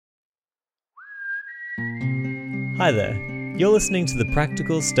Hi there, you're listening to the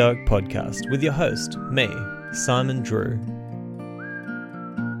Practical Stoic podcast with your host, me, Simon Drew.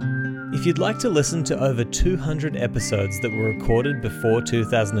 If you'd like to listen to over 200 episodes that were recorded before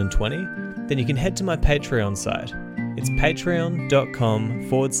 2020, then you can head to my Patreon site. It's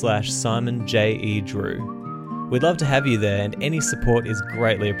patreon.com/Simon J.E. Drew. We'd love to have you there, and any support is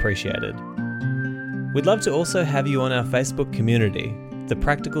greatly appreciated. We'd love to also have you on our Facebook community, the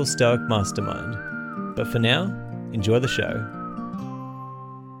Practical Stoic Mastermind. But for now, enjoy the show.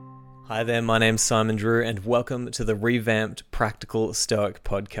 Hi there, my name's Simon Drew, and welcome to the revamped Practical Stoic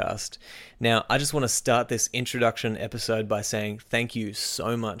podcast. Now, I just want to start this introduction episode by saying thank you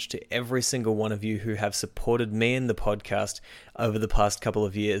so much to every single one of you who have supported me and the podcast over the past couple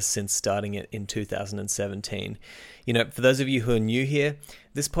of years since starting it in 2017. You know, for those of you who are new here,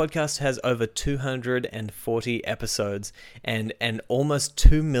 this podcast has over 240 episodes and almost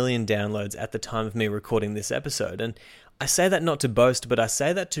 2 million downloads at the time of me recording this episode. And I say that not to boast, but I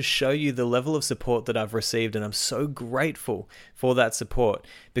say that to show you the level of support that I've received, and I'm so grateful for that support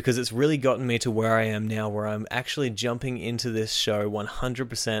because it's really gotten me to where I am now, where I'm actually jumping into this show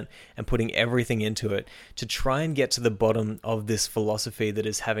 100% and putting everything into it to try and get to the bottom of this philosophy that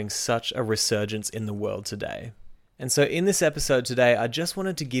is having such a resurgence in the world today. And so in this episode today, I just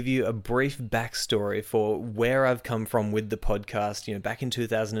wanted to give you a brief backstory for where I've come from with the podcast, back in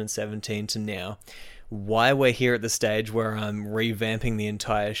 2017 to now, why we're here at the stage where I'm revamping the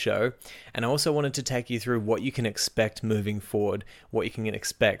entire show, and I also wanted to take you through what you can expect moving forward, what you can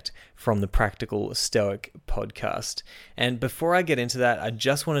expect from the Practical Stoic podcast. And before I get into that, I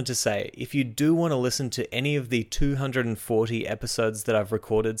just wanted to say, if you do want to listen to any of the 240 episodes that I've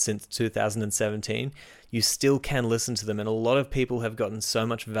recorded since 2017, you still can listen to them, and a lot of people have gotten so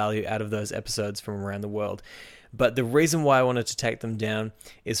much value out of those episodes from around the world. But the reason why I wanted to take them down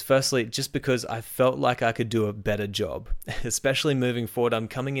is firstly just because I felt like I could do a better job, especially moving forward. I'm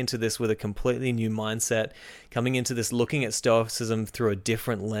coming into this with a completely new mindset, coming into this looking at Stoicism through a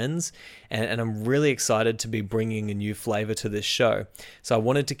different lens, and I'm really excited to be bringing a new flavor to this show. So I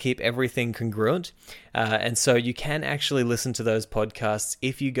wanted to keep everything congruent, and so you can actually listen to those podcasts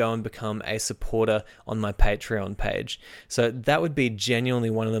if you go and become a supporter on my Patreon page. So that would be genuinely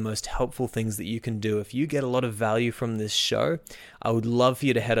one of the most helpful things that you can do. If you get a lot of value from this show, I would love for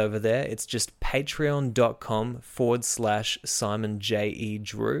you to head over there. It's just patreon.com/Simon J.E.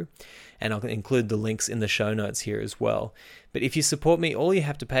 Drew. And I'll include the links in the show notes here as well. But if you support me, all you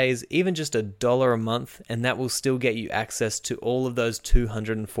have to pay is even just $1 a month, and that will still get you access to all of those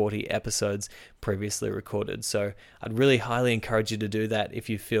 240 episodes previously recorded. So I'd really highly encourage you to do that if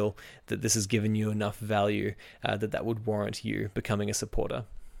you feel that this has given you enough value that would warrant you becoming a supporter.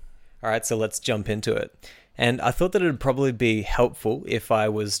 All right, so let's jump into it. And I thought that it would probably be helpful if I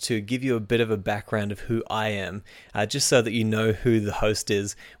was to give you a bit of a background of who I am, just so that you know who the host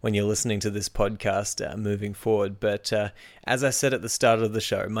is when you're listening to this podcast moving forward. But as I said at the start of the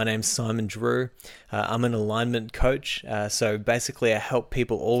show, my name's Simon Drew. I'm an alignment coach. So basically I help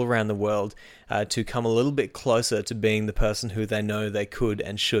people all around the world to come a little bit closer to being the person who they know they could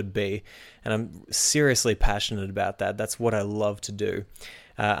and should be. And I'm seriously passionate about that. That's what I love to do.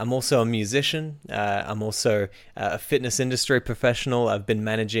 I'm also a musician. I'm also a fitness industry professional. I've been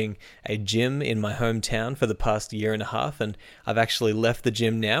managing a gym in my hometown for the past year and a half, and I've actually left the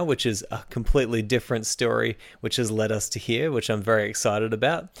gym now, which is a completely different story, which has led us to here, which I'm very excited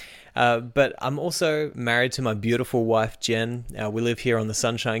about. But I'm also married to my beautiful wife, Jen. We live here on the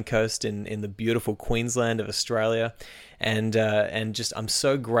Sunshine Coast in the beautiful Queensland of Australia. And just I'm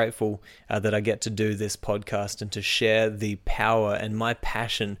so grateful that I get to do this podcast and to share the power and my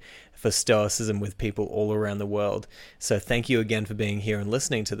passion for Stoicism with people all around the world. So thank you again for being here and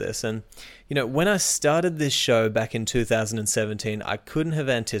listening to this. And, when I started this show back in 2017, I couldn't have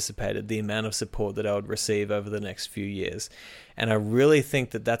anticipated the amount of support that I would receive over the next few years. And I really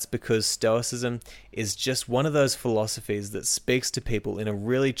think that that's because Stoicism is just one of those philosophies that speaks to people in a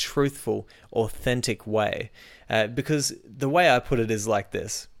really truthful, authentic way. Because the way I put it is like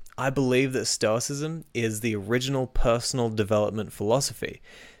this. I believe that Stoicism is the original personal development philosophy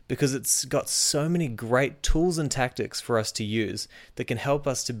because it's got so many great tools and tactics for us to use that can help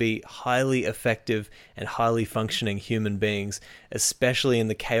us to be highly effective and highly functioning human beings, especially in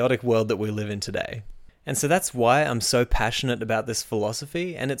the chaotic world that we live in today. And so that's why I'm so passionate about this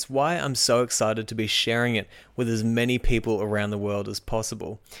philosophy, and it's why I'm so excited to be sharing it with as many people around the world as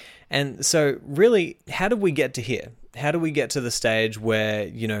possible. And so really, how did we get to here? How do we get to the stage where,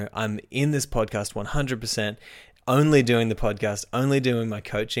 I'm in this podcast 100%, only doing the podcast, only doing my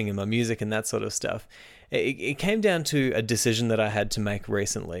coaching and my music and that sort of stuff? it came down to a decision that I had to make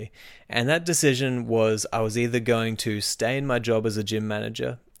recently. And that decision was I was either going to stay in my job as a gym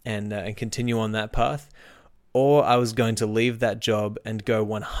manager and continue on that path, or I was going to leave that job and go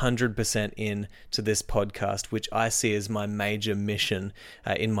 100% in to this podcast, which I see as my major mission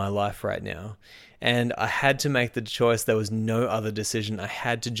in my life right now. And I had to make the choice. There was no other decision. I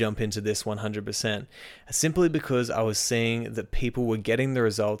had to jump into this 100%, simply because I was seeing that people were getting the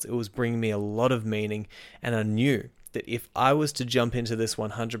results. It was bringing me a lot of meaning, and I knew that if I was to jump into this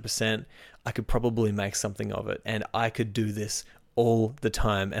 100%, I could probably make something of it, and I could do this all the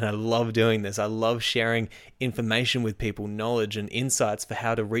time. And I love doing this. I love sharing information with people, knowledge and insights for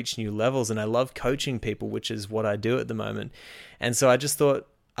how to reach new levels. And I love coaching people, which is what I do at the moment. And so I just thought,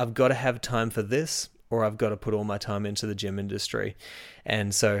 I've got to have time for this, or I've got to put all my time into the gym industry.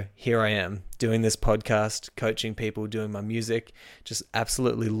 And so here I am doing this podcast, coaching people, doing my music, just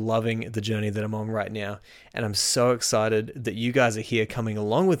absolutely loving the journey that I'm on right now. And I'm so excited that you guys are here coming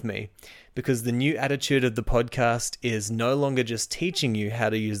along with me, because the new attitude of the podcast is no longer just teaching you how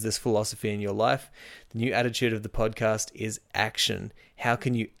to use this philosophy in your life. The new attitude of the podcast is action. How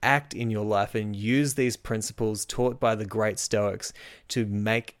can you act in your life and use these principles taught by the great Stoics to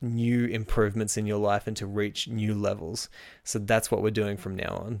make new improvements in your life and to reach new levels? So that's what we're doing from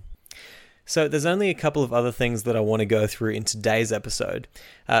now on. So there's only a couple of other things that I want to go through in today's episode.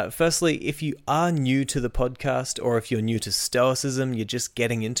 Firstly, if you are new to the podcast, or if you're new to Stoicism, you're just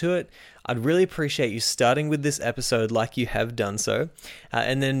getting into it, I'd really appreciate you starting with this episode like you have done so,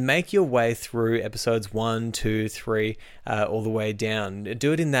 and then make your way through episodes 1, 2, 3, all the way down.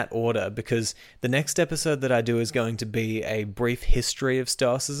 Do it in that order, because the next episode that I do is going to be a brief history of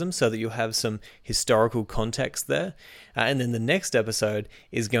Stoicism, so that you'll have some historical context there. And then the next episode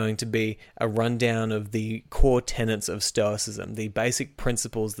is going to be a rundown of the core tenets of Stoicism, the basic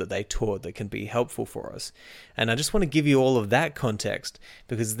principles that they taught that can be helpful for us. And I just want to give you all of that context,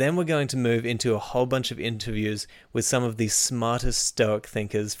 because then we're going to move into a whole bunch of interviews with some of the smartest Stoic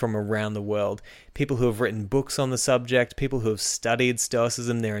thinkers from around the world. People who have written books on the subject, people who have studied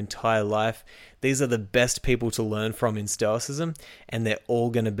Stoicism their entire life. These are the best people to learn from in Stoicism, and they're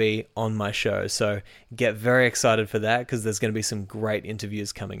all going to be on my show. So get very excited for that, because there's going to be some great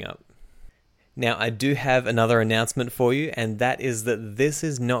interviews coming up. Now, I do have another announcement for you, and that is that this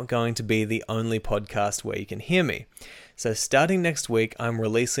is not going to be the only podcast where you can hear me. So starting next week, I'm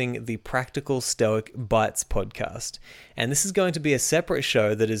releasing the Practical Stoic Bites podcast. And this is going to be a separate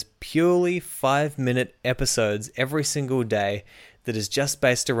show that is purely 5-minute episodes every single day, that is just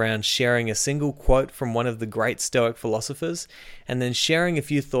based around sharing a single quote from one of the great Stoic philosophers, and then sharing a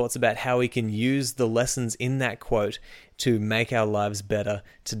few thoughts about how we can use the lessons in that quote to make our lives better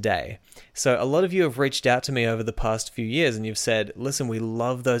today. So a lot of you have reached out to me over the past few years, and you've said, listen, we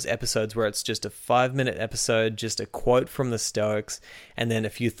love those episodes where it's just a 5-minute episode, just a quote from the Stoics, and then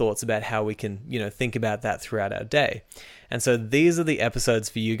a few thoughts about how we can, think about that throughout our day. And so these are the episodes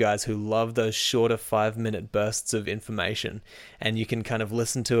for you guys who love those shorter 5-minute bursts of information, and you can kind of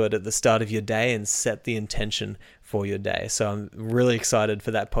listen to it at the start of your day and set the intention for your day. So I'm really excited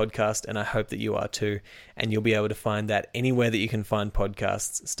for that podcast, and I hope that you are too. And you'll be able to find that anywhere that you can find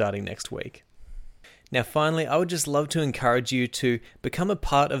podcasts starting next week. Now, finally, I would just love to encourage you to become a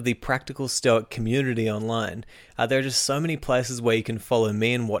part of the Practical Stoic community online. There are just so many places where you can follow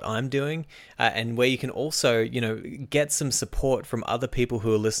me and what I'm doing, and where you can also, get some support from other people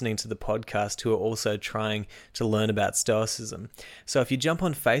who are listening to the podcast who are also trying to learn about Stoicism. So if you jump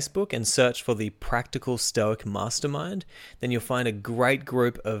on Facebook and search for the Practical Stoic Mastermind, then you'll find a great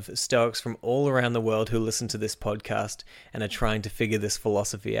group of Stoics from all around the world who listen to this podcast and are trying to figure this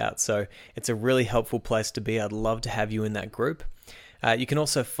philosophy out. So it's a really helpful place to be. I'd love to have you in that group. You can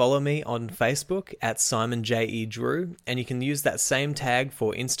also follow me on Facebook at Simon J. E. Drew, and you can use that same tag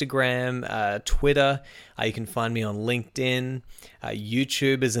for Instagram, Twitter. You can find me on LinkedIn.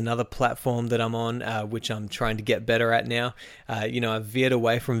 YouTube is another platform that I'm on, which I'm trying to get better at now. I've veered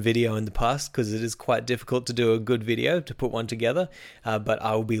away from video in the past because it is quite difficult to do a good video, to put one together, but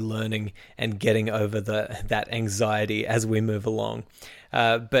I will be learning and getting over that anxiety as we move along.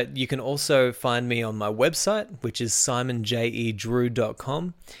 But you can also find me on my website, which is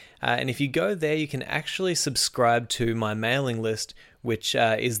simonjedrew.com. And if you go there, you can actually subscribe to my mailing list, which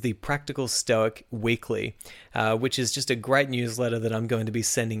is the Practical Stoic Weekly, which is just a great newsletter that I'm going to be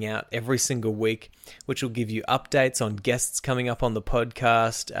sending out every single week, which will give you updates on guests coming up on the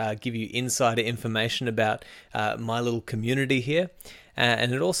podcast, give you insider information about my little community here.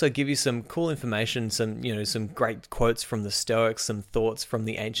 and it also give you some cool information, some great quotes from the Stoics, some thoughts from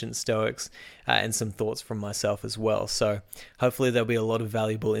the ancient Stoics, and some thoughts from myself as well. So hopefully there'll be a lot of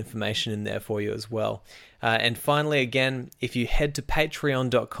valuable information in there for you as well. And finally, again, if you head to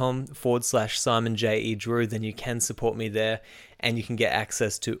patreon.com/Simon J. E. Drew, then you can support me there, and you can get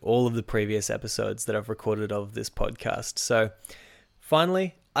access to all of the previous episodes that I've recorded of this podcast. So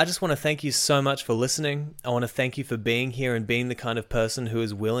finally, I just want to thank you so much for listening. I want to thank you for being here and being the kind of person who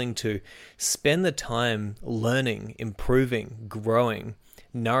is willing to spend the time learning, improving, growing,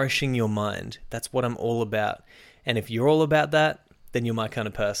 nourishing your mind. That's what I'm all about. And if you're all about that, then you're my kind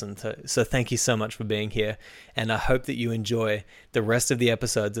of person. So thank you so much for being here. And I hope that you enjoy the rest of the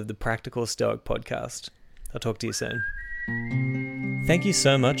episodes of the Practical Stoic podcast. I'll talk to you soon. Thank you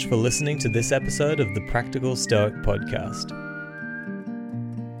so much for listening to this episode of the Practical Stoic podcast.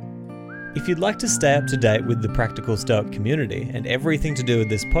 If you'd like to stay up to date with the Practical Stoic community and everything to do with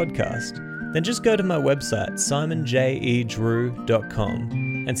this podcast, then just go to my website,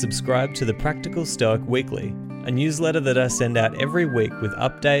 simonjedrew.com, and subscribe to the Practical Stoic Weekly, a newsletter that I send out every week with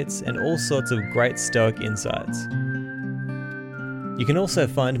updates and all sorts of great Stoic insights. You can also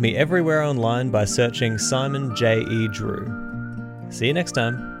find me everywhere online by searching Simon J. E. Drew. See you next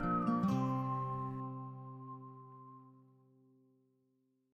time.